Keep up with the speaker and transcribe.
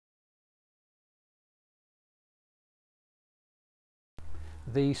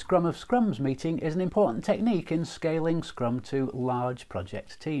The Scrum of Scrums meeting is an important technique in scaling Scrum to large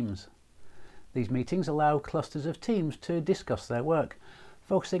project teams. These meetings allow clusters of teams to discuss their work,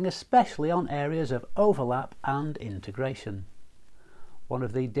 focusing especially on areas of overlap and integration. One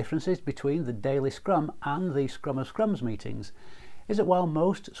of the differences between the daily Scrum and the Scrum of Scrums meetings is that while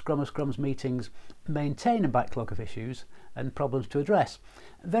most Scrum of Scrums meetings maintain a backlog of issues and problems to address,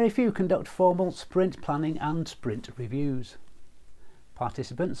 very few conduct formal sprint planning and sprint reviews.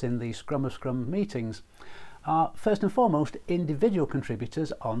 Participants in the Scrum of Scrum meetings are first and foremost individual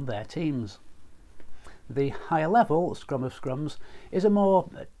contributors on their teams. The higher level Scrum of Scrums is a more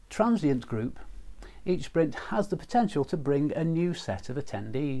transient group. Each sprint has the potential to bring a new set of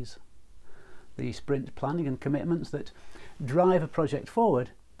attendees. The sprint planning and commitments that drive a project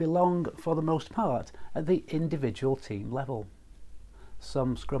forward belong, for the most part, at the individual team level.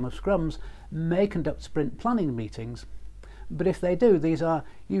 Some Scrum of Scrums may conduct sprint planning meetings, but if they do, these are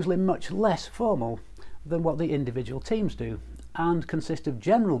usually much less formal than what the individual teams do and consist of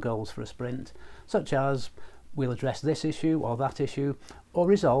general goals for a sprint, such as we'll address this issue or that issue or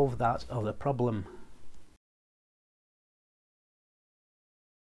resolve that other problem.